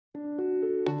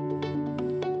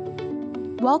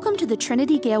Welcome to the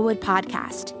Trinity Galewood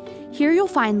podcast. Here you'll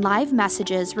find live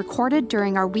messages recorded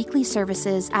during our weekly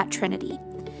services at Trinity.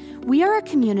 We are a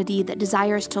community that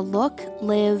desires to look,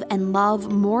 live, and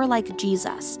love more like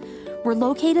Jesus. We're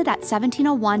located at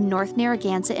 1701 North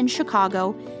Narragansett in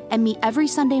Chicago and meet every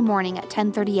Sunday morning at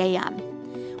 10:30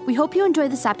 a.m. We hope you enjoy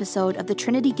this episode of the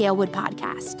Trinity Galewood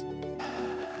podcast.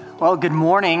 Well, good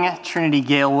morning, Trinity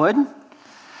Galewood.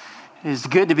 It is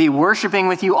good to be worshiping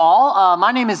with you all.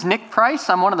 My name is Nick Price.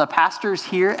 I'm one of the pastors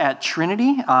here at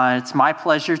Trinity. It's my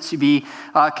pleasure to be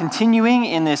continuing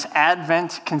in this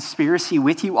Advent conspiracy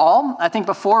with you all. I think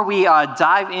before we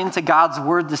dive into God's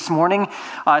Word this morning,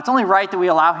 it's only right that we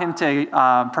allow Him to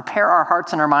prepare our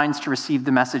hearts and our minds to receive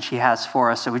the message He has for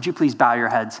us. So would you please bow your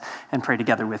heads and pray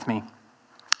together with me?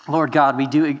 Lord God, we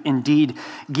do indeed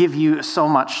give you so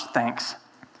much thanks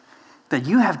that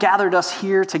you have gathered us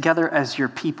here together as your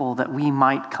people that we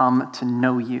might come to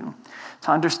know you,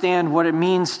 to understand what it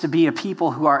means to be a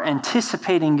people who are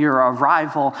anticipating your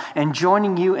arrival and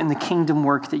joining you in the kingdom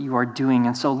work that you are doing.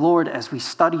 And so, Lord, as we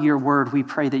study your word, we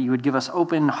pray that you would give us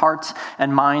open hearts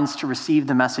and minds to receive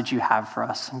the message you have for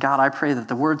us. And God, I pray that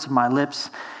the words of my lips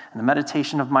and the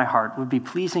meditation of my heart would be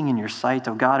pleasing in your sight,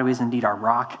 O God, who is indeed our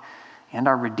rock and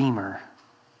our Redeemer.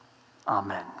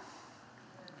 Amen.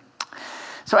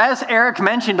 So as Eric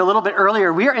mentioned a little bit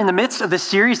earlier, we are in the midst of this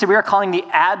series that we are calling the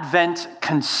Advent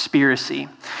Conspiracy.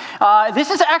 This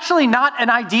is actually not an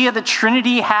idea that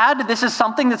Trinity had. This is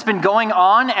something that's been going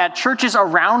on at churches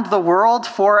around the world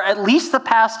for at least the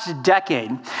past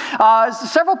decade.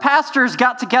 Several pastors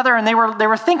got together and they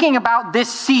were thinking about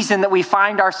this season that we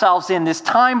find ourselves in, this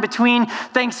time between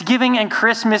Thanksgiving and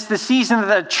Christmas, the season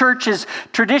that the church is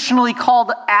traditionally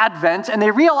called Advent, and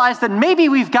they realized that maybe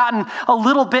we've gotten a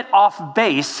little bit off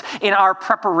base in our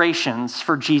preparations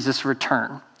for Jesus'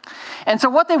 return. And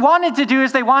so what they wanted to do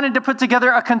is they wanted to put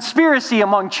together a conspiracy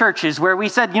among churches where we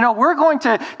said, we're going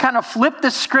to kind of flip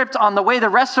the script on the way the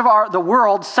rest of the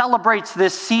world celebrates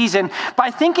this season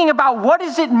by thinking about what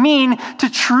does it mean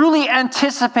to truly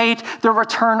anticipate the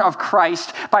return of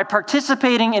Christ by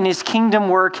participating in his kingdom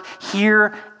work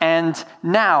here and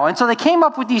now. And so they came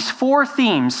up with these four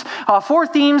themes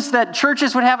that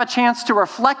churches would have a chance to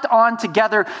reflect on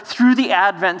together through the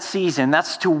Advent season.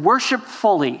 That's to worship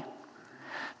fully,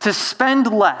 to spend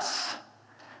less,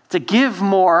 to give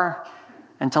more,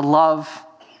 and to love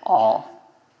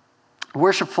all.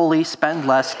 Worship fully, spend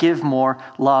less, give more,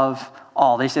 love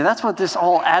all. They say that's what this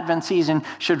whole Advent season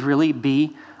should really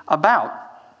be about.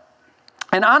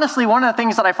 And honestly, one of the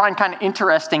things that I find kind of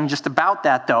interesting just about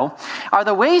that, though, are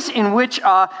the ways in which, two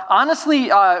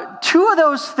of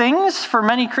those things for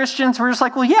many Christians were just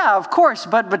like, well, yeah, of course,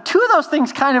 but two of those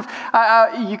things kind of,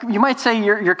 you might say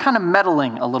you're kind of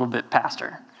meddling a little bit,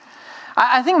 Pastor.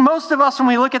 I think most of us, when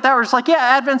we look at that, we're just like, yeah,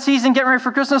 Advent season, getting ready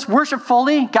for Christmas, worship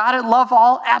fully, got it, love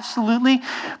all, absolutely.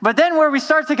 But then where we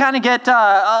start to kind of get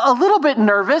a little bit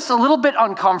nervous, a little bit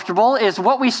uncomfortable, is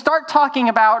what we start talking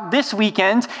about this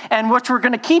weekend and which we're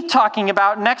going to keep talking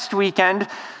about next weekend.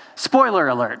 Spoiler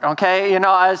alert, okay?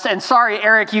 And sorry,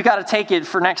 Eric, you got to take it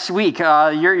for next week.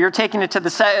 You're taking it to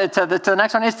the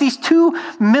next one. It's these two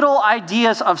middle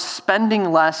ideas of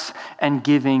spending less and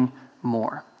giving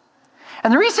more.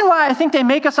 And the reason why I think they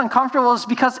make us uncomfortable is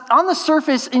because on the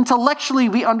surface, intellectually,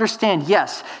 we understand,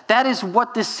 yes, that is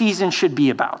what this season should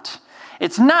be about.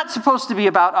 It's not supposed to be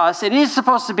about us. It is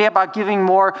supposed to be about giving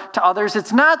more to others.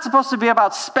 It's not supposed to be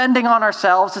about spending on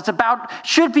ourselves.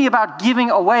 Should be about giving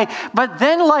away. But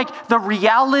then, the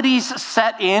realities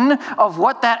set in of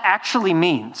what that actually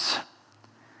means.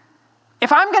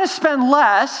 If I'm going to spend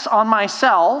less on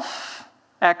myself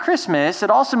at Christmas, it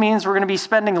also means we're going to be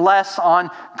spending less on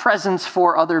presents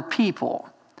for other people.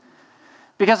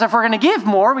 Because if we're going to give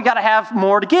more, we got to have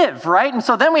more to give, right? And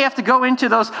so then we have to go into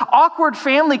those awkward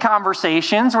family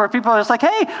conversations where people are just like,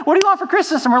 hey, what do you want for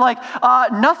Christmas? And we're like,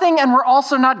 nothing, and we're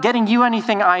also not getting you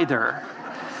anything either.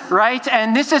 Right?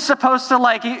 And this is supposed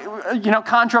to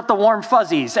conjure up the warm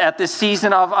fuzzies at this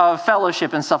season of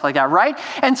fellowship and stuff like that, right?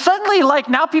 And suddenly,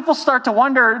 now people start to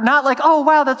wonder, not like, oh,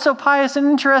 wow, that's so pious and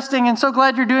interesting and so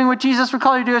glad you're doing what Jesus would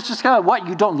call you to do. It's just kind of, what,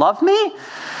 you don't love me?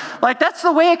 That's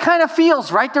the way it kind of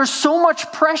feels, right? There's so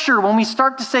much pressure when we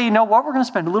start to say, we're going to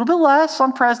spend a little bit less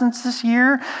on presents this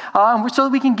year so that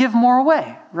we can give more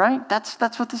away, right?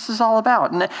 That's what this is all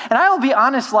about. And I will be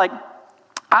honest,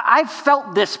 I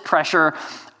felt this pressure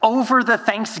over the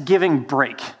Thanksgiving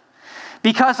break.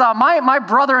 Because my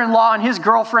brother-in-law and his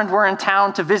girlfriend were in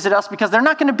town to visit us because they're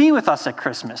not going to be with us at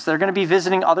Christmas. They're going to be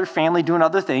visiting other family, doing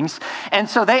other things. And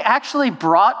so they actually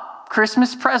brought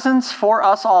Christmas presents for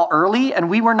us all early, and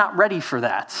we were not ready for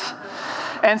that.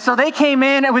 And so they came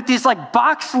in with these like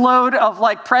box load of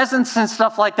like presents and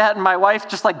stuff like that. And my wife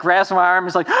just like grabs my arm and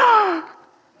is like,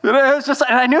 and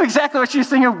I knew exactly what she was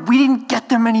thinking. We didn't get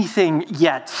them anything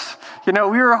yet. We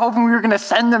were hoping we were going to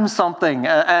send them something.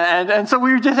 And so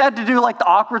we just had to do like the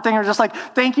awkward thing. We're just like,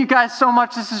 thank you guys so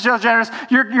much. This is so generous.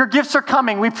 Your gifts are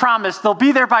coming. We promise. They'll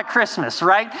be there by Christmas,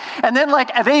 right? And then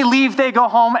like they leave, they go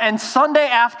home. And Sunday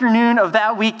afternoon of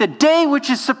that week, the day which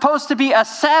is supposed to be a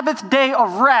Sabbath day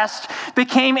of rest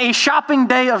became a shopping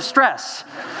day of stress.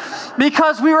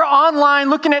 Because we were online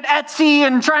looking at Etsy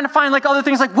and trying to find like other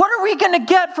things like, what are we going to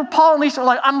get for Paul and Lisa?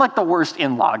 Like, I'm like the worst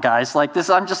in-law, guys. Like this,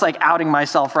 I'm just like outing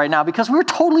myself right now because we were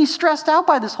totally stressed out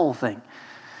by this whole thing.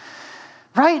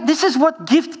 Right? This is what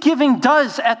gift giving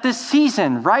does at this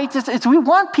season, right? It's we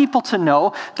want people to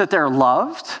know that they're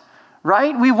loved,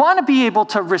 right? We want to be able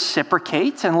to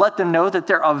reciprocate and let them know that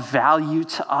they're of value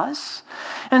to us.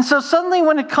 And so suddenly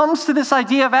when it comes to this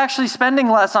idea of actually spending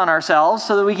less on ourselves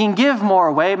so that we can give more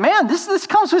away, man, this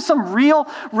comes with some real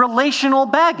relational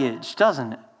baggage,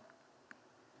 doesn't it?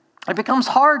 It becomes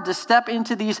hard to step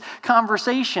into these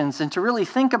conversations and to really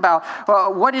think about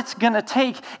what it's going to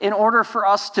take in order for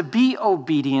us to be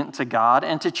obedient to God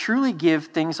and to truly give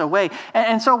things away.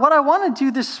 And so what I want to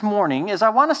do this morning is I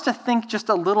want us to think just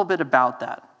a little bit about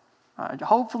that,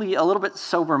 hopefully a little bit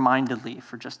sober-mindedly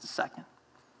for just a second.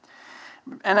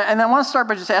 And I want to start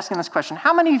by just asking this question.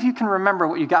 How many of you can remember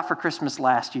what you got for Christmas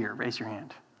last year? Raise your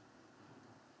hand.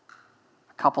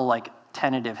 A couple like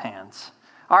tentative hands.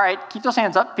 All right, keep those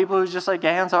hands up. People who just like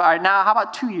get hands up. All right, now how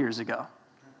about 2 years ago?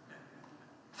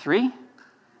 3? You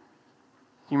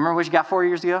remember what you got 4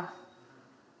 years ago?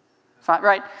 5,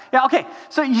 right? Yeah, okay.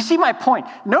 So you see my point.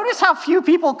 Notice how few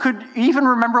people could even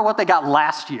remember what they got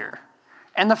last year.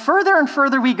 And the further and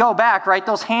further we go back, right,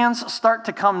 those hands start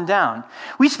to come down.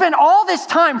 We spend all this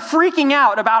time freaking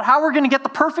out about how we're going to get the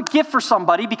perfect gift for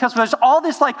somebody because there's all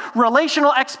this like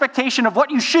relational expectation of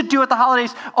what you should do at the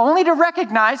holidays, only to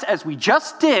recognize, as we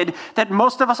just did, that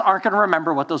most of us aren't going to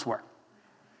remember what those were.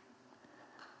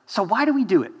 So why do we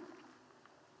do it?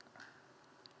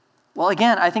 Well,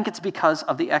 again, I think it's because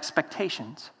of the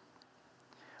expectations.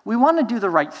 We want to do the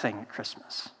right thing at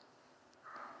Christmas.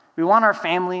 We want our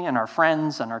family and our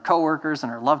friends and our coworkers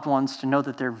and our loved ones to know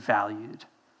that they're valued,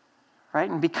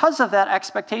 right? And because of that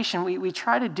expectation, we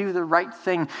try to do the right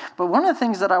thing. But one of the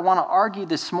things that I want to argue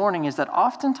this morning is that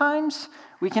oftentimes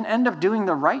we can end up doing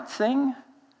the right thing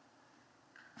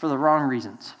for the wrong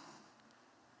reasons.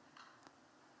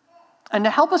 And to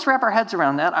help us wrap our heads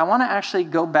around that, I want to actually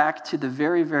go back to the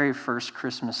very, very first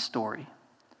Christmas story.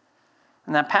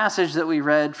 And that passage that we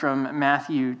read from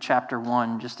Matthew chapter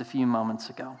 1 just a few moments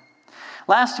ago.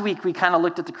 Last week, we kind of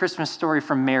looked at the Christmas story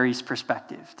from Mary's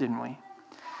perspective, didn't we?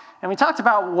 And we talked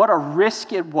about what a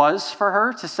risk it was for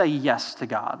her to say yes to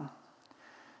God.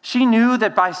 She knew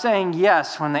that by saying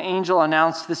yes, when the angel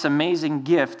announced this amazing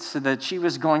gift so that she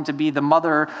was going to be the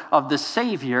mother of the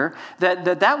Savior,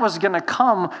 that was going to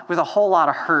come with a whole lot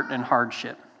of hurt and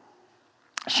hardship.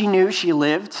 She knew she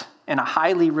lived in a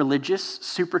highly religious,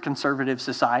 super conservative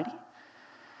society.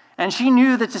 And she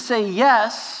knew that to say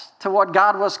yes to what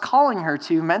God was calling her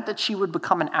to meant that she would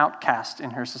become an outcast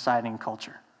in her society and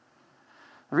culture.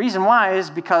 The reason why is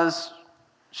because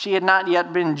she had not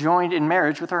yet been joined in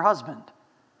marriage with her husband.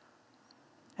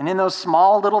 And in those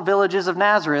small little villages of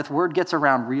Nazareth, word gets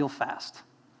around real fast.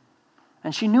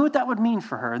 And she knew what that would mean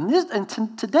for her.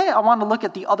 And today I want to look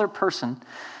at the other person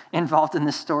involved in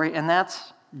this story, and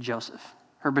that's Joseph,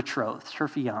 her betrothed, her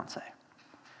fiance.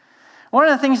 One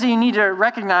of the things that you need to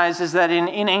recognize is that in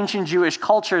ancient Jewish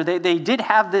culture, they did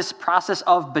have this process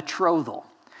of betrothal,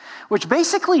 which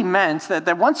basically meant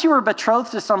that once you were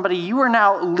betrothed to somebody, you were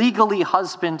now legally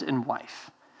husband and wife.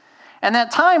 And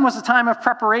that time was a time of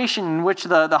preparation in which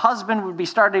the husband would be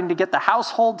starting to get the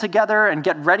household together and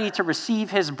get ready to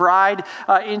receive his bride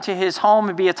into his home. It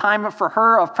would be a time for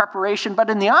her of preparation. But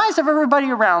in the eyes of everybody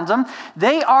around them,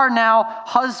 they are now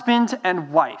husband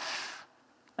and wife.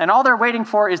 And all they're waiting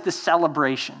for is the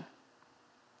celebration.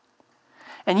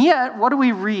 And yet, what do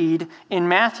we read in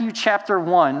Matthew chapter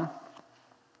 1,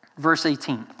 verse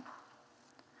 18?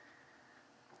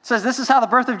 It says, this is how the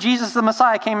birth of Jesus the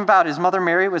Messiah came about. His mother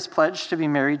Mary was pledged to be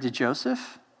married to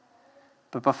Joseph,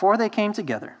 but before they came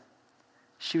together,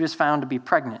 she was found to be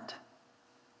pregnant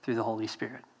through the Holy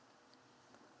Spirit.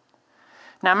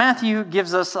 Now, Matthew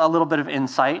gives us a little bit of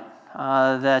insight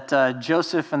that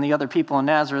Joseph and the other people in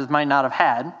Nazareth might not have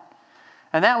had.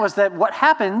 And that was that what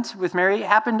happened with Mary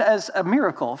happened as a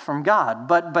miracle from God.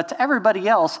 But to everybody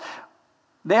else,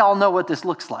 they all know what this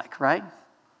looks like, right?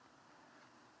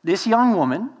 This young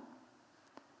woman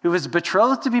who was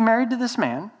betrothed to be married to this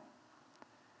man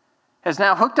has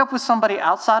now hooked up with somebody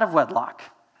outside of wedlock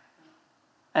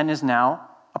and is now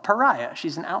a pariah.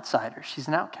 She's an outsider. She's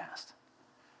an outcast.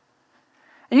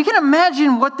 And you can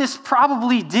imagine what this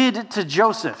probably did to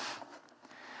Joseph.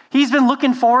 He's been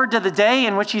looking forward to the day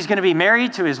in which he's going to be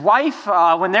married to his wife,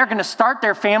 when they're going to start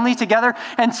their family together.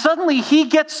 And suddenly he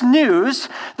gets news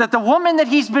that the woman that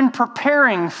he's been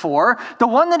preparing for, the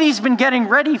one that he's been getting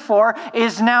ready for,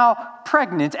 is now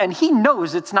pregnant, and he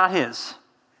knows it's not his.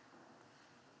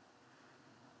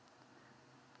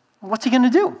 What's he going to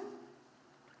do?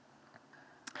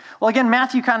 Well, again,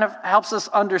 Matthew kind of helps us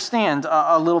understand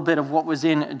a little bit of what was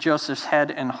in Joseph's head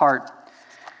and heart.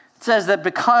 It says that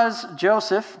because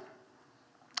Joseph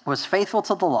was faithful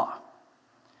to the law,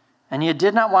 and he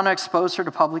did not want to expose her to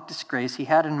public disgrace, he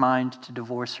had in mind to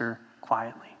divorce her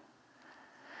quietly.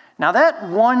 Now, that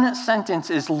one sentence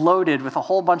is loaded with a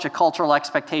whole bunch of cultural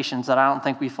expectations that I don't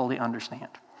think we fully understand.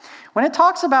 When it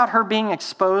talks about her being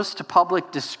exposed to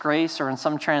public disgrace, or in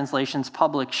some translations,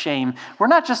 public shame, we're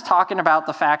not just talking about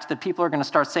the fact that people are going to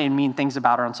start saying mean things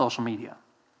about her on social media.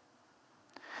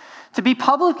 To be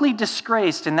publicly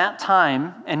disgraced in that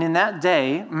time and in that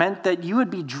day meant that you would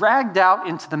be dragged out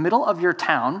into the middle of your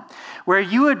town, where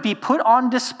you would be put on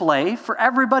display for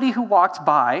everybody who walked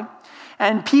by,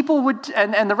 and people would,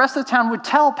 and the rest of the town would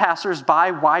tell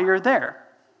passersby why you're there.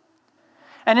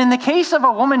 And in the case of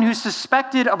a woman who's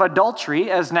suspected of adultery,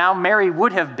 as now Mary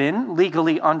would have been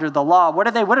legally under the law,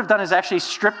 what they would have done is actually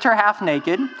stripped her half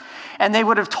naked, and they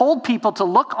would have told people to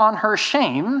look on her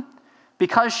shame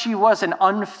because she was an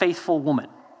unfaithful woman.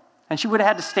 And she would have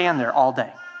had to stand there all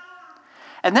day.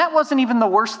 And that wasn't even the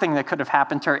worst thing that could have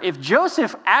happened to her. If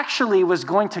Joseph actually was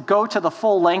going to go to the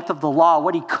full length of the law,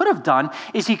 what he could have done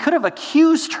is he could have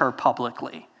accused her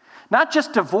publicly. Not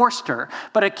just divorced her,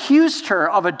 but accused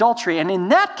her of adultery. And in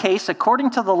that case,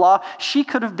 according to the law, she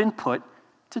could have been put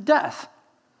to death.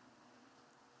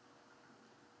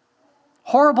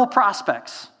 Horrible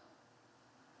prospects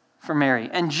for Mary.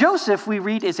 And Joseph, we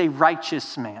read, is a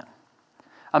righteous man,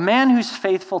 a man who's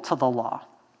faithful to the law.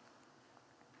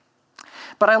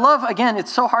 But I love, again,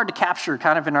 it's so hard to capture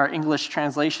kind of in our English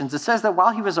translations. It says that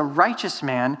while he was a righteous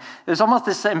man, there's almost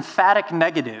this emphatic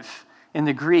negative in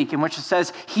the Greek in which it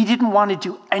says he didn't want to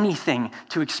do anything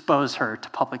to expose her to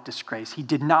public disgrace. He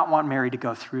did not want Mary to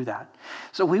go through that.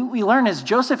 So we learn as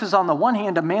Joseph is on the one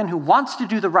hand a man who wants to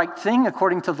do the right thing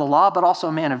according to the law, but also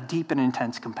a man of deep and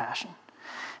intense compassion.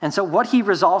 And so what he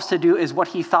resolves to do is what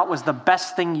he thought was the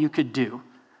best thing you could do,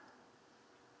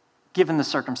 given the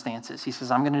circumstances. He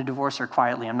says, I'm going to divorce her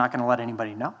quietly. I'm not going to let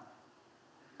anybody know.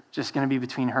 Just going to be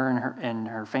between her and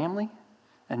her family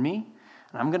and me.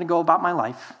 And I'm going to go about my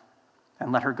life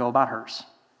and let her go about hers.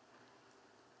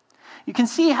 You can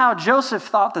see how Joseph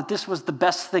thought that this was the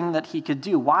best thing that he could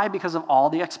do. Why? Because of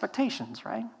all the expectations,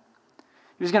 right?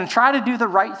 He was going to try to do the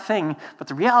right thing, but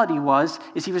the reality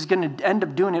is he was going to end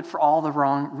up doing it for all the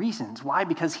wrong reasons. Why?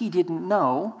 Because he didn't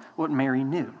know what Mary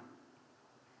knew.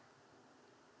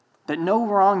 That no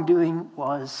wrongdoing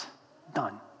was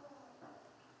done.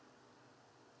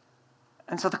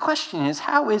 And so the question is,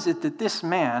 how is it that this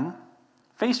man,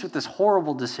 faced with this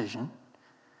horrible decision,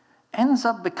 ends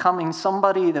up becoming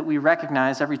somebody that we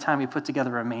recognize every time we put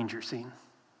together a manger scene?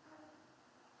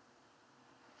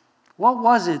 What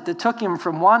was it that took him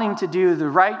from wanting to do the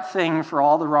right thing for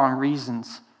all the wrong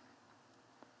reasons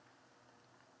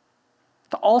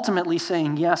to ultimately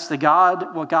saying yes to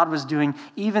God, what God was doing,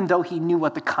 even though he knew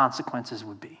what the consequences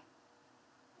would be?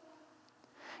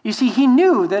 You see, he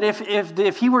knew that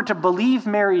if he were to believe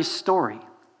Mary's story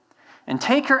and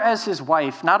take her as his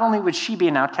wife, not only would she be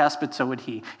an outcast, but so would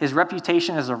he. His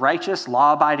reputation as a righteous,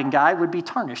 law-abiding guy would be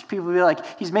tarnished. People would be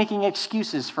like, he's making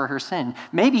excuses for her sin.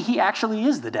 Maybe he actually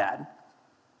is the dad.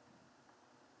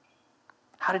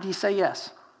 How did he say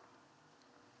yes?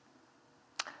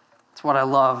 That's what I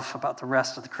love about the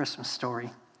rest of the Christmas story.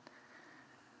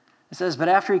 It says, but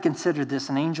after he considered this,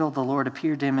 an angel of the Lord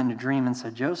appeared to him in a dream and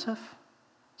said, Joseph,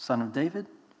 son of David,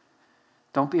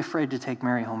 don't be afraid to take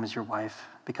Mary home as your wife,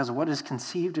 because what is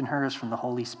conceived in her is from the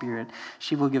Holy Spirit.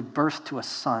 She will give birth to a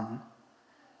son,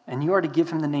 and you are to give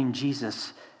him the name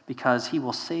Jesus, because he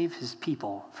will save his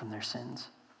people from their sins.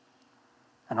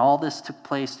 And all this took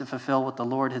place to fulfill what the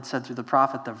Lord had said through the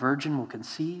prophet, the virgin will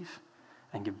conceive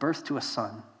and give birth to a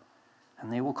son,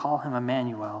 and they will call him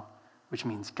Emmanuel, which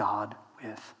means God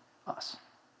with us.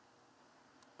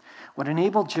 What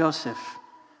enabled Joseph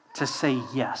to say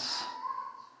yes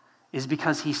is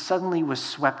because he suddenly was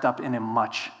swept up in a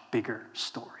much bigger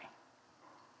story.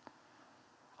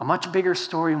 A much bigger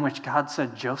story in which God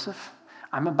said, Joseph,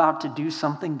 I'm about to do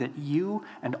something that you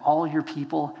and all your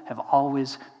people have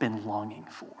always been longing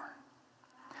for.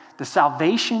 the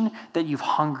salvation that you've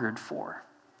hungered for,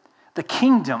 the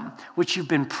kingdom which you've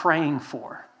been praying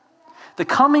for, the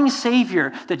coming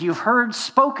Savior that you've heard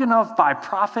spoken of by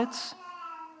prophets,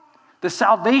 the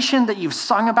salvation that you've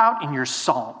sung about in your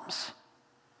psalms.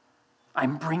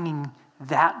 I'm bringing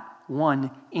that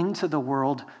one into the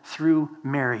world through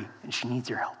Mary, and she needs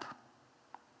your help.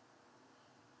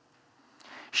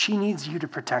 She needs you to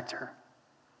protect her.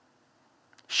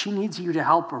 She needs you to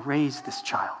help her raise this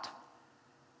child.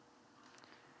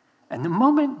 And the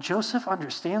moment Joseph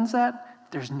understands that,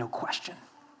 there's no question.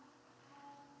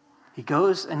 He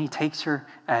goes and he takes her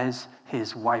as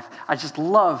his wife. I just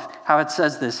love how it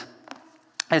says this.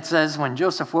 It says, when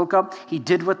Joseph woke up, he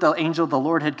did what the angel of the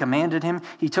Lord had commanded him.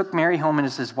 He took Mary home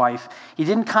as his wife. He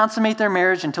didn't consummate their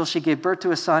marriage until she gave birth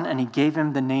to a son, and he gave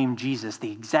him the name Jesus,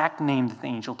 the exact name that the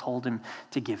angel told him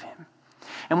to give him.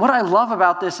 And what I love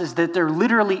about this is that there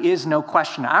literally is no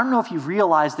question. I don't know if you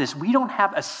realize this. We don't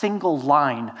have a single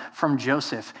line from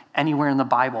Joseph anywhere in the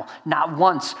Bible. Not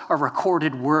once a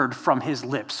recorded word from his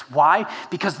lips. Why?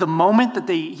 Because the moment that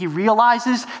he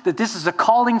realizes that this is a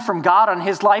calling from God on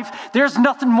his life, there's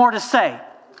nothing more to say.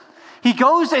 He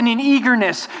goes and in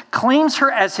eagerness claims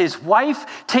her as his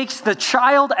wife, takes the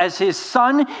child as his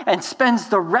son, and spends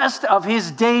the rest of his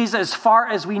days, as far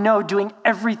as we know, doing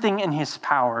everything in his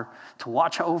power to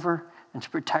watch over and to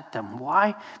protect them.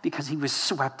 Why? Because he was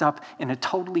swept up in a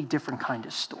totally different kind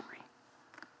of story.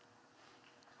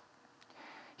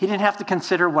 He didn't have to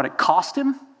consider what it cost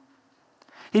him.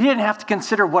 He didn't have to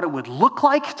consider what it would look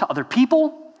like to other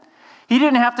people. He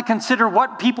didn't have to consider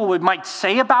what people might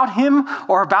say about him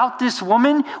or about this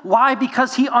woman. Why?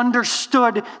 Because he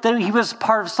understood that he was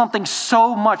part of something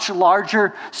so much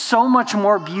larger, so much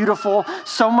more beautiful,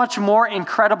 so much more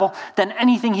incredible than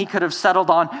anything he could have settled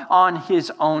on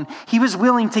his own. He was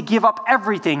willing to give up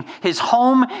everything, his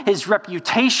home, his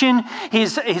reputation,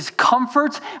 his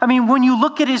comfort. I mean, when you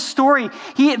look at his story,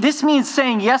 this means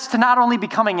saying yes to not only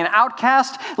becoming an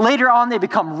outcast, later on they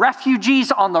become refugees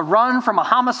on the run from a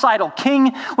homicidal king.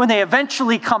 When they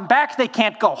eventually come back, they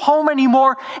can't go home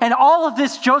anymore. And all of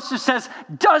this, Joseph says,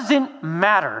 doesn't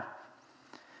matter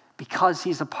because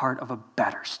he's a part of a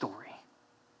better story.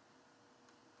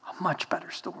 A much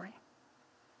better story.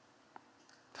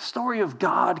 The story of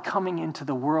God coming into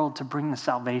the world to bring the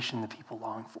salvation that people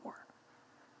long for.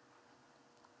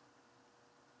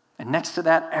 And next to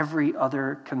that, every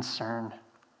other concern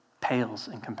pales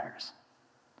in comparison.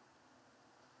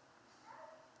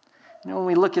 You know, when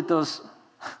we look at those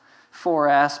 4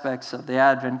 aspects of the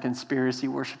Advent conspiracy,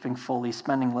 worshiping fully,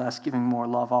 spending less, giving more,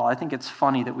 love all, I think it's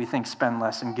funny that we think spend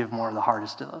less and give more are the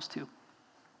hardest of those 2.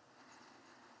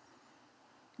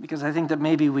 Because I think that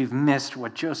maybe we've missed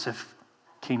what Joseph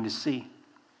came to see.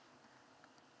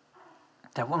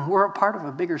 That when we're a part of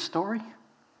a bigger story,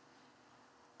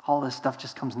 all this stuff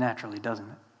just comes naturally, doesn't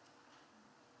it?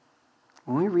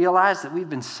 When we realize that we've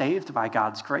been saved by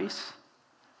God's grace,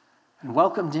 and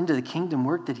welcomed into the kingdom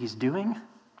work that he's doing,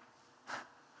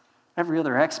 every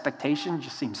other expectation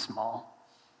just seems small.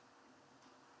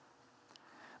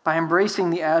 By embracing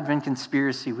the Advent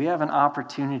conspiracy, we have an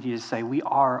opportunity to say we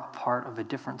are a part of a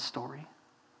different story.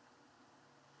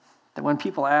 That when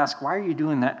people ask, why are you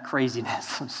doing that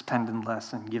craziness of spending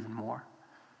less and giving more?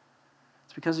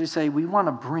 It's because we say we want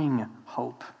to bring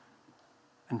hope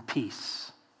and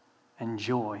peace and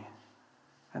joy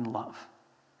and love.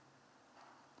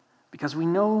 Because we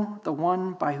know the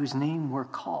one by whose name we're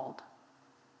called.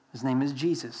 His name is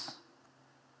Jesus.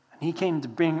 And he came to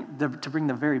bring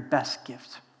the very best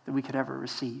gift that we could ever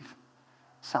receive,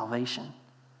 salvation.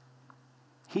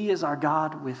 He is our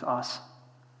God with us.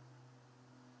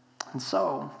 And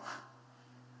so,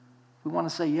 we want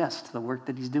to say yes to the work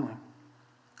that he's doing.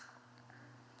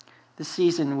 This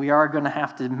season, we are going to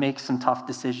have to make some tough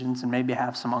decisions and maybe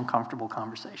have some uncomfortable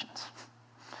conversations.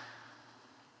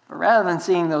 But rather than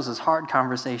seeing those as hard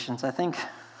conversations, I think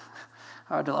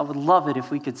I would love it if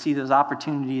we could see those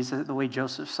opportunities the way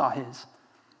Joseph saw his.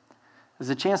 As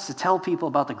a chance to tell people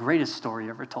about the greatest story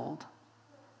ever told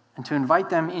and to invite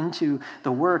them into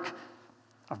the work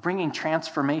of bringing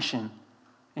transformation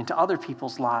into other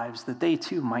people's lives that they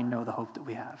too might know the hope that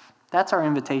we have. That's our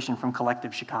invitation from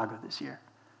Collective Chicago this year.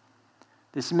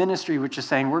 This ministry which is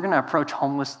saying we're going to approach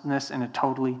homelessness in a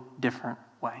totally different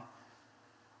way.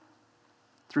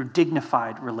 Through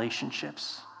dignified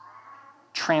relationships,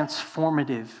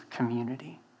 transformative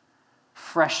community,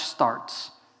 fresh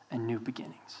starts, and new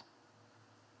beginnings.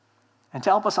 And to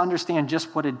help us understand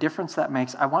just what a difference that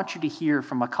makes, I want you to hear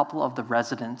from a couple of the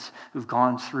residents who've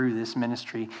gone through this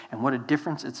ministry and what a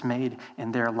difference it's made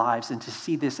in their lives, and to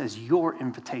see this as your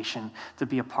invitation to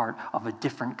be a part of a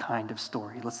different kind of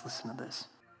story. Let's listen to this.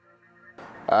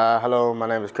 Hello, my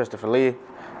name is Christopher Lee,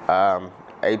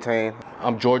 18.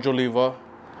 I'm George Oliva.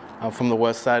 I'm from the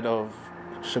west side of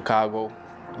Chicago,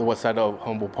 the west side of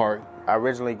Humboldt Park. I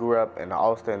originally grew up in the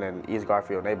Austin and East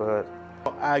Garfield neighborhood.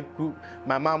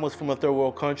 My mom was from a third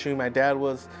world country. My dad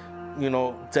was,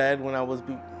 dead when I was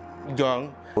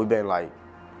young. We've been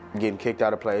getting kicked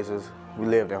out of places. We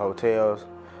lived in hotels,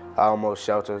 almost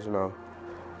shelters,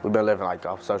 We've been living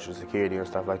off Social Security and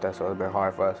stuff like that, so it's been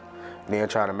hard for us. And then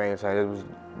trying to maintain, it was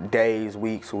days,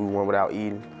 weeks, we went without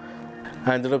eating.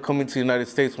 I ended up coming to the United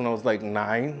States when I was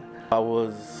 9. I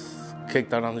was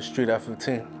kicked out on the street at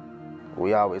 15.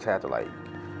 We always had to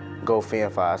go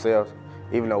fend for ourselves.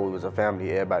 Even though we was a family,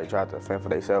 everybody tried to fend for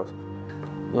themselves.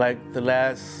 The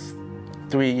last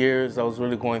 3 years, I was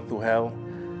really going through hell.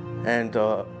 And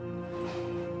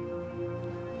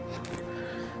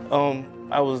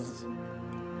I was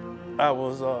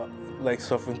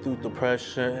suffering through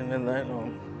depression, and then I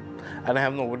didn't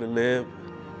have nowhere to live.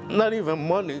 Not even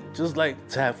money, just to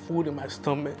have food in my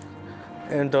stomach,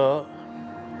 and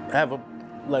have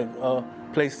a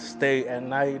place to stay at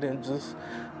night, and just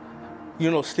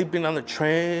sleeping on the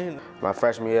train. My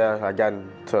freshman year, I got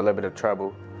into a little bit of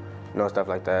trouble, stuff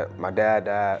like that. My dad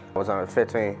died. I was on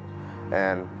 15,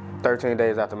 and 13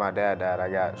 days after my dad died, I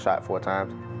got shot 4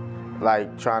 times.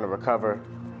 Trying to recover,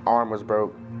 arm was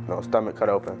broke, stomach cut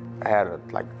open. I had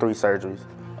 3 surgeries.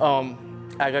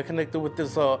 I got connected with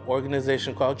this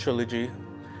organization called Trilogy.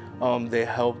 They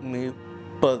helped me,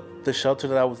 but the shelter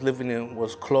that I was living in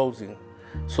was closing,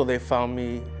 so they found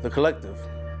me the Collective.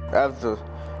 After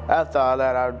all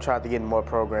that, I tried to get in more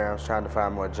programs, trying to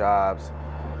find more jobs.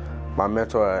 My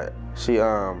mentor, she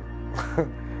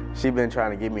been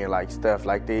trying to get me in stuff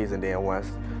like these, and then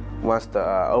once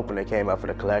the opening came up for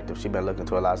the Collective, she been looking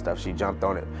to a lot of stuff. She jumped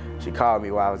on it. She called me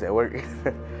while I was at work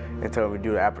and told me to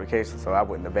do the application. So I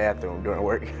went in the bathroom during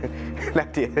work and I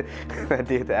did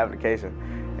the application.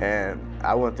 And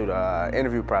I went through the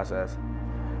interview process,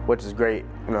 which is great.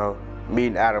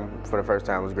 Meeting Adam for the first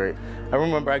time was great. I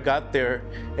remember I got there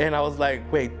and I was like,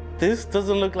 wait, this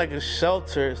doesn't look like a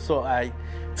shelter. So I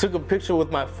took a picture with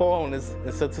my phone and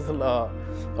said to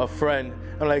a friend,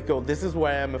 I'm like, yo, this is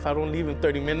where I am. If I don't leave in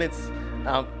 30 minutes,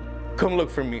 come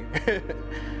look for me.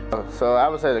 So I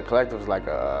would say the Collective is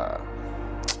I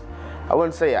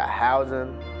wouldn't say a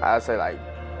housing. I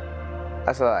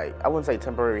wouldn't say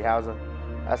temporary housing.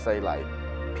 I'd say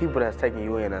people that's taking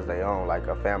you in as their own, like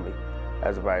a family,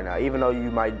 as of right now. Even though you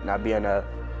might not be in there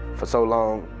for so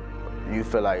long, you'll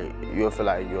feel like you're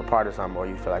a part of something, or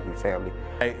you feel like you're family.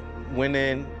 I went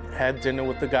in, had dinner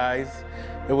with the guys.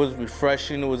 It was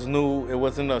refreshing, it was new, it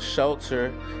wasn't a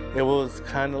shelter, it was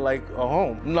kind of like a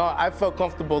home. No, I felt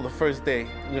comfortable the first day,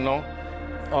 even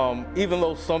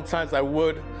though sometimes I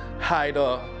would hide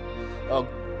a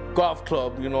golf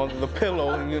club, the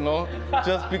pillow,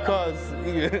 just because,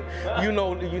 you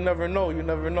never know,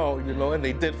 and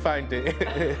they did find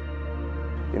it.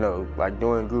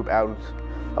 Doing group outings,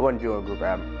 I wasn't doing group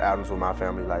outings with my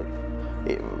family,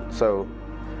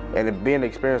 and it being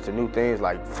experienced to new things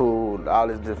like food, all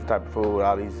this different type of food,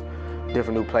 all these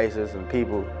different new places and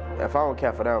people. If I don't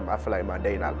care for them, I feel like my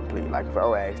day not complete. If I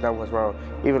don't ask them what's wrong,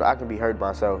 even I can be hurt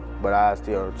myself, but I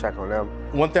still check on them.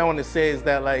 One thing I want to say is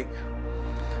that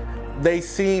they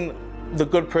seen the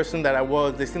good person that I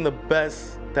was. They seen the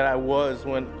best that I was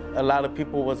when a lot of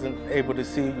people wasn't able to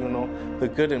see, the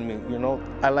good in me,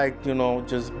 I like,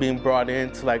 just being brought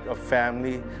into a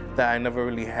family that I never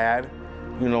really had.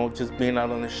 Just being out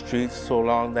on the streets so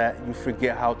long that you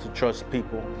forget how to trust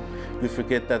people. You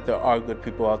forget that there are good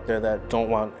people out there that don't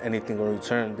want anything in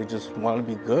return. They just want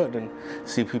to be good and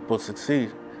see people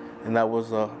succeed. And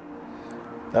that's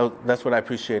what I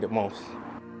appreciated most.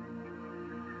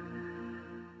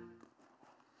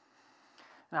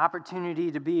 An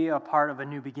opportunity to be a part of a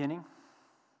new beginning,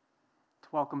 to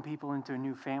welcome people into a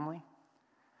new family,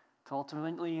 to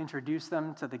ultimately introduce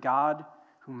them to the God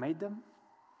who made them,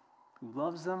 who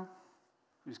loves them,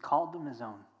 who's called them his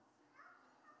own.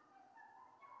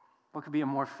 What could be a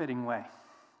more fitting way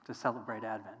to celebrate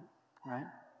Advent, right?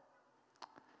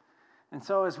 And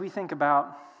so as we think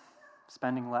about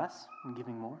spending less and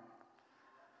giving more,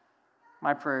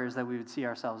 my prayer is that we would see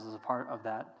ourselves as a part of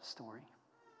that story.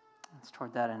 It's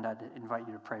toward that end I'd invite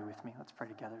you to pray with me. Let's pray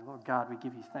together. Lord God, we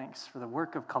give you thanks for the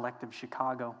work of Collective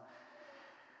Chicago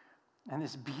and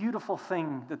this beautiful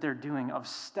thing that they're doing of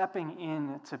stepping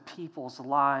into people's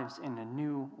lives in a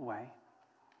new way.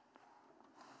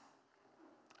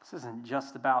 This isn't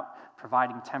just about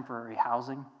providing temporary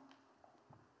housing.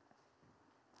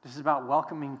 This is about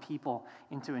welcoming people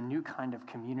into a new kind of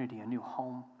community, a new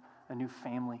home, a new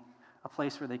family, a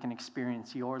place where they can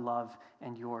experience your love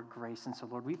and your grace. And so,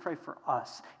 Lord, we pray for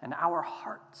us and our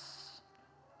hearts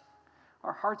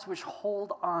which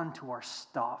hold on to our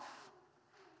stuff,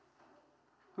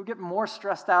 who get more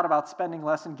stressed out about spending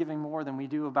less and giving more than we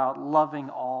do about loving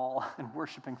all and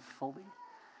worshiping fully.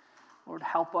 Lord,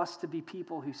 help us to be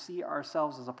people who see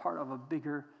ourselves as a part of a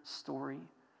bigger story,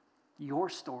 your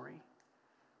story,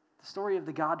 the story of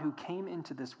the God who came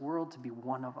into this world to be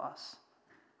one of us,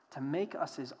 to make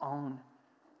us his own,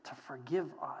 to forgive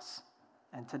us,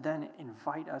 and to then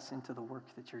invite us into the work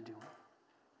that you're doing.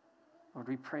 Lord,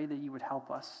 we pray that you would help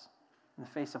us in the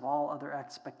face of all other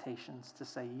expectations to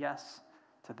say yes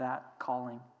to that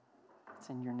calling. It's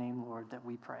in your name, Lord, that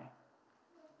we pray.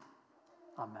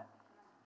 Amen.